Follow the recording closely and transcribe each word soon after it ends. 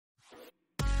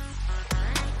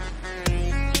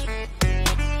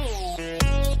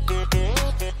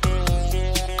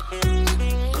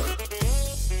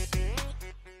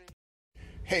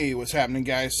Hey, what's happening,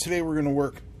 guys? Today we're going to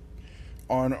work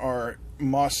on our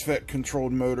MOSFET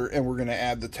controlled motor, and we're going to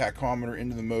add the tachometer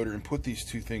into the motor and put these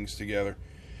two things together.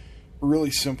 A really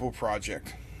simple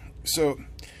project. So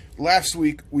last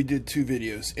week we did two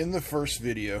videos. In the first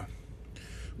video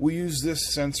we used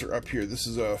this sensor up here. This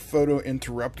is a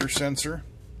photo-interuptor sensor,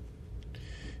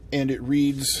 and it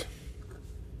reads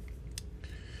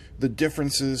the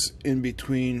differences in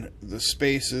between the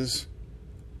spaces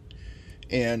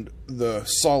and the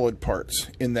solid parts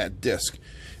in that disc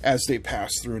as they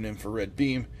pass through an infrared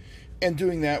beam. And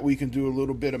doing that, we can do a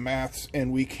little bit of maths,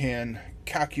 and we can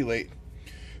calculate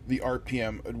the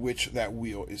RPM at which that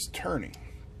wheel is turning.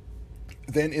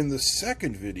 Then in the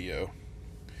second video,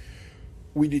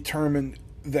 we determined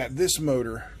that this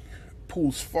motor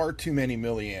pulls far too many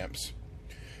milliamps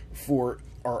for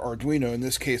our Arduino. In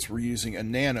this case, we're using a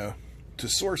Nano to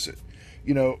source it.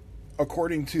 You know,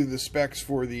 according to the specs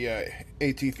for the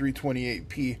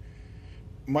AT328P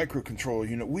microcontroller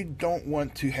unit, we don't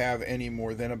want to have any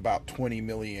more than about 20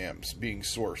 milliamps being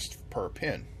sourced per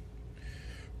pin.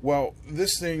 Well,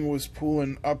 this thing was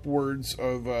pulling upwards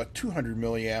of 200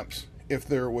 milliamps if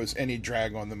there was any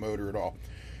drag on the motor at all.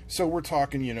 So we're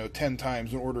talking, 10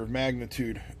 times an order of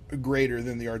magnitude greater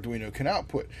than the Arduino can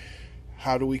output.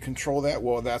 How do we control that?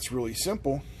 Well, that's really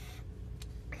simple.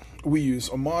 We use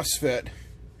a MOSFET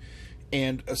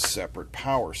and a separate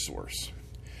power source.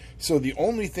 So the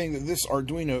only thing that this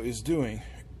Arduino is doing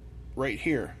right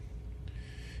here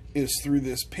is through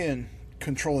this pin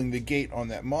controlling the gate on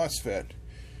that MOSFET,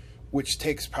 which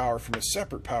takes power from a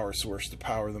separate power source to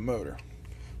power the motor.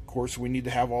 Of course, we need to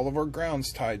have all of our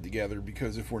grounds tied together,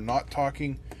 because if we're not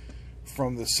talking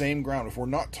from the same ground, if we're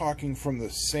not talking from the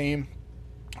same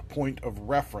point of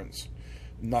reference,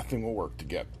 nothing will work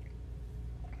together.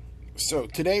 So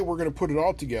today we're going to put it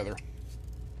all together,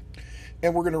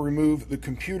 and we're going to remove the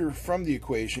computer from the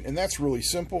equation, and that's really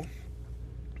simple.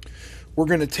 We're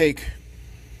going to take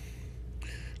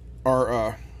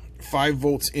our 5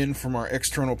 volts in from our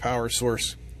external power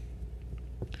source,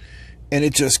 and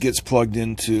it just gets plugged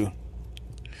into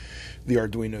the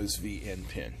Arduino's VN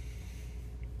pin.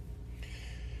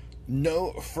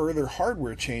 No further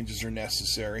hardware changes are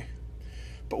necessary,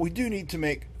 but we do need to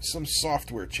make some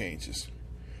software changes.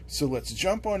 So let's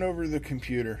jump on over to the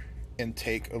computer and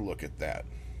take a look at that.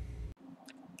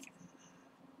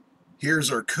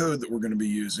 Here's our code that we're going to be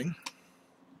using.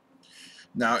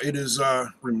 Now, it is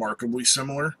remarkably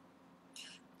similar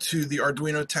to the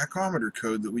Arduino tachometer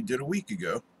code that we did a week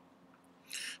ago,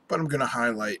 but I'm going to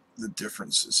highlight the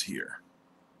differences here.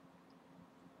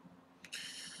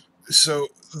 So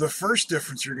the first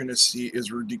difference you're going to see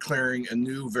is we're declaring a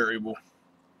new variable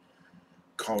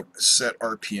called set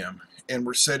RPM, and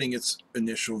we're setting its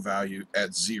initial value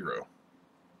at 0.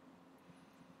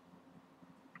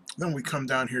 Then we come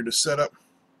down here to setup.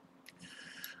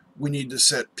 We need to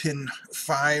set pin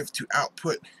 5 to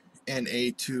output and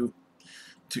A2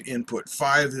 to input.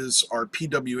 5 is our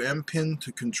PWM pin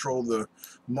to control the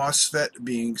MOSFET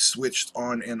being switched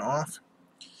on and off,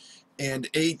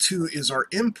 and A2 is our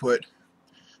input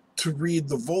to read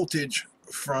the voltage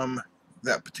from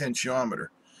that potentiometer.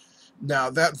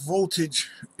 Now, that voltage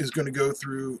is going to go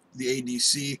through the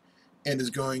ADC and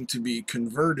is going to be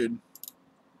converted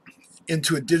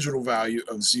into a digital value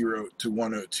of 0 to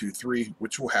 1023,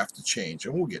 which we'll have to change,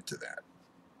 and we'll get to that.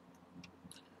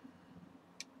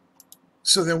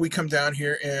 So then we come down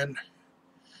here and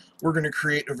we're going to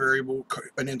create a variable,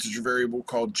 an integer variable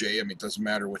called J. It doesn't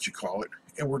matter what you call it,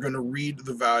 and we're going to read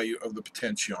the value of the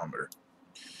potentiometer.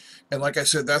 And like I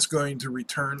said, that's going to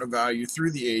return a value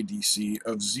through the ADC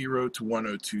of 0 to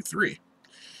 1023.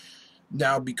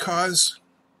 Now, because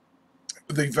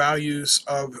the values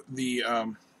of the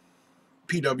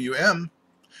PWM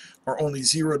are only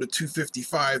 0 to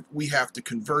 255, we have to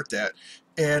convert that.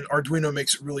 And Arduino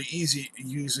makes it really easy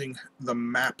using the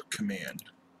map command.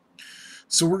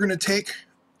 So we're going to take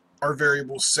our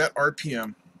variable set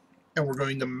RPM and we're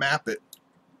going to map it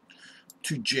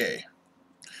to J.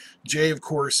 J, of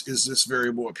course, is this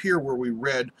variable up here where we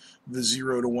read the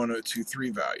 0 to 1023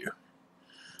 value.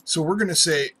 So we're going to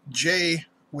say J,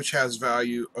 which has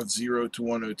value of 0 to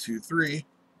 1023,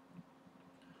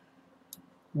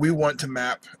 we want to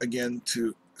map again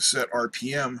to set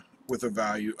RPM with a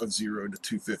value of 0 to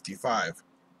 255.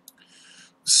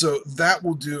 So that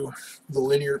will do the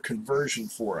linear conversion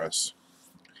for us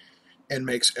and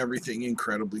makes everything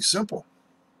incredibly simple.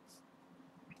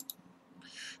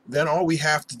 Then all we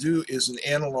have to do is an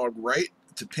analog write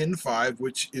to pin 5,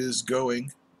 which is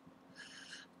going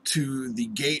to the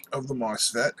gate of the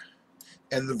MOSFET,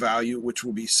 and the value, which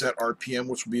will be set RPM,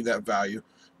 which will be that value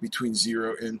between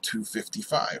 0 and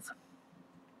 255.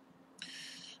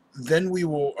 Then we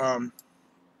will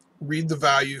read the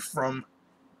value from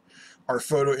our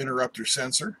photo-interuptor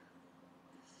sensor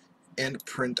and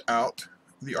print out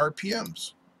the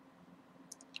RPMs.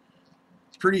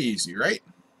 It's pretty easy, right?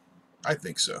 I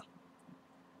think so.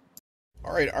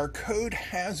 Alright, our code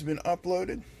has been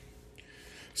uploaded.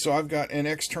 So I've got an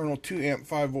external 2 amp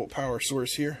 5 volt power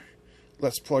source here.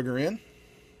 Let's plug her in.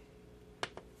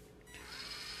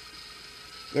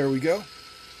 There we go.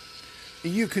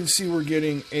 You can see we're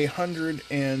getting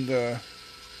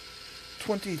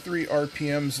 123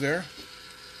 RPMs there.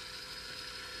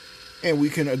 And we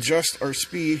can adjust our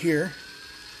speed here.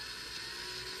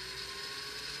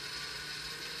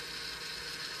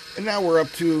 And now we're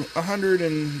up to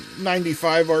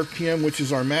 195 RPM, which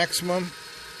is our maximum.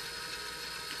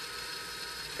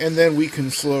 And then we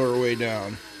can slow our way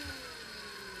down.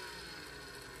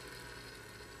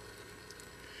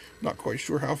 Not quite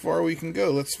sure how far we can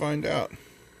go. Let's find out.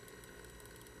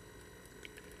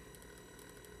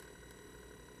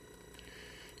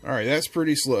 Alright, that's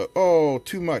pretty slow. Oh,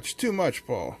 too much,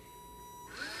 Paul.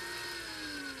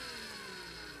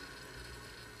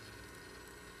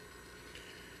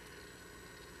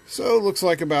 So it looks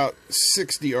like about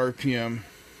 60 RPM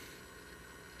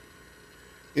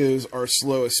is our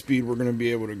slowest speed we're going to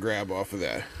be able to grab off of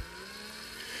that.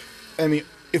 I mean,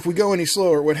 if we go any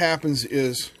slower, what happens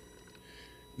is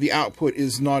the output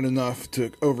is not enough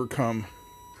to overcome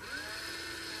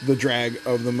the drag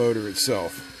of the motor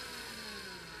itself.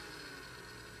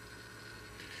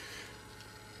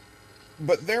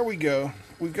 But there we go.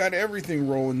 We've got everything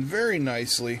rolling very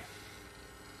nicely.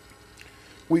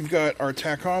 We've got our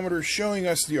tachometer showing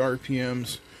us the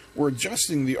RPMs. We're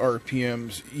adjusting the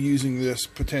RPMs using this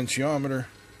potentiometer.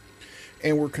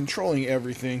 And we're controlling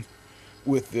everything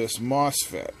with this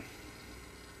MOSFET.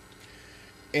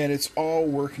 And it's all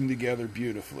working together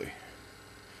beautifully.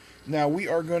 Now we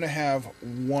are going to have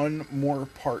one more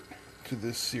part to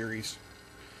this series.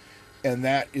 And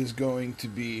that is going to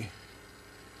be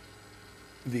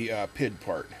the PID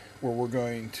part, where we're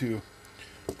going to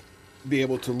be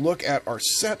able to look at our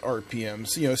set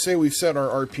RPMs. You know, say we've set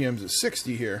our RPMs at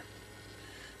 60 here,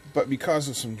 but because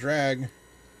of some drag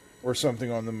or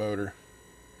something on the motor,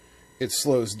 it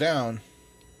slows down.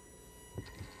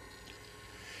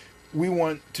 We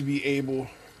want to be able,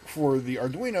 for the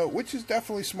Arduino, which is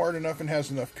definitely smart enough and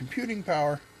has enough computing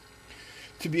power,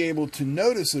 to be able to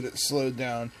notice that it's slowed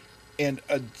down and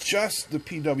adjust the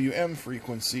PWM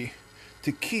frequency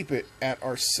to keep it at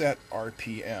our set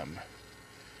RPM.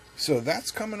 So that's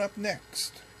coming up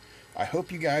next. I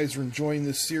hope you guys are enjoying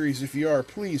this series. If you are,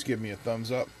 please give me a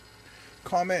thumbs up,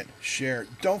 comment, share.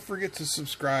 Don't forget to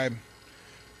subscribe.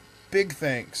 Big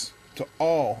thanks to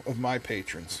all of my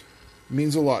patrons. It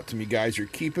means a lot to me, guys. You're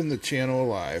keeping the channel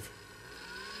alive.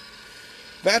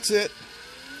 That's it.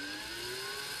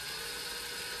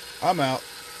 I'm out.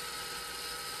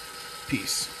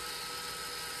 Peace.